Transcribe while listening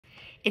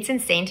It's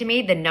insane to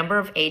me the number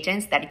of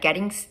agents that are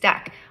getting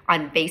stuck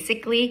on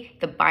basically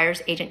the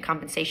buyer's agent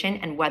compensation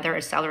and whether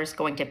a seller is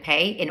going to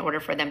pay in order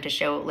for them to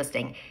show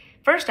listing.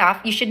 First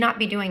off, you should not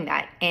be doing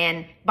that.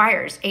 And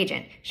buyer's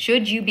agent,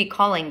 should you be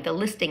calling the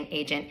listing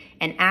agent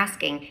and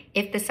asking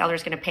if the seller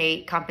is going to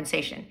pay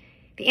compensation?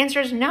 The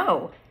answer is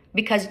no,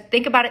 because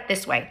think about it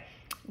this way.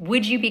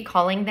 Would you be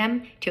calling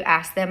them to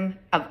ask them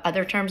of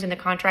other terms in the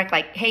contract?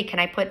 Like, hey, can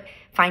I put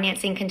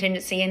financing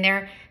contingency in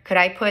there? Could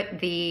I put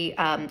the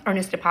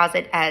earnest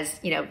deposit as,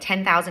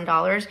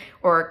 $10,000?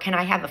 Or can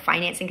I have a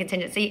financing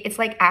contingency? It's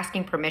like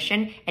asking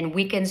permission and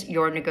weakens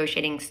your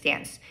negotiating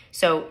stance.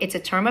 So it's a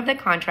term of the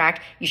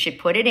contract. You should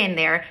put it in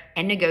there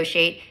and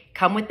negotiate.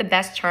 Come with the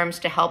best terms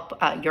to help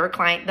your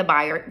client, the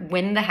buyer,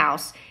 win the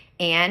house.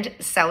 And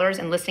sellers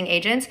and listing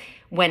agents,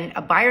 when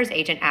a buyer's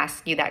agent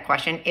asks you that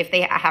question, if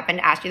they happen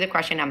to ask you the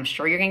question, I'm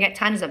sure you're gonna get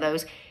tons of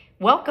those,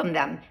 welcome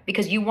them,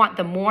 because you want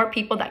the more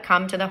people that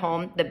come to the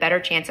home, the better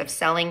chance of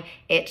selling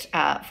it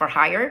for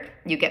higher.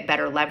 You get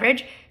better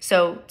leverage.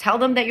 So tell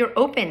them that you're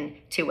open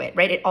to it,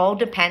 right? It all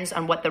depends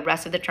on what the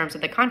rest of the terms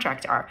of the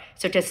contract are.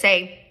 So to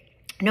say,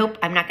 nope,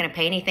 I'm not going to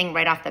pay anything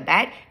right off the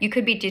bat, you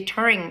could be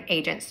deterring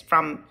agents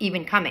from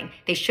even coming.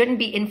 They shouldn't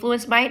be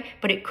influenced by it,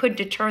 but it could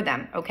deter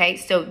them, okay?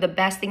 So the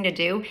best thing to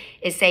do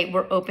is say,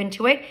 we're open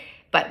to it,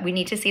 but we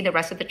need to see the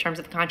rest of the terms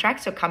of the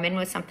contract. So come in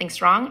with something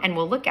strong and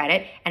we'll look at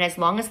it. And as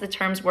long as the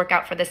terms work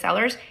out for the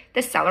sellers,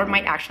 the seller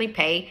might actually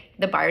pay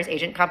the buyer's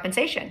agent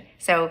compensation.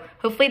 So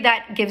hopefully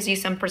that gives you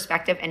some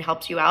perspective and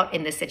helps you out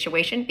in this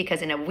situation,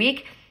 because in a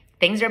week,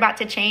 things are about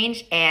to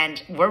change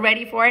and we're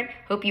ready for it.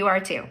 Hope you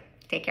are too.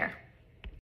 Take care.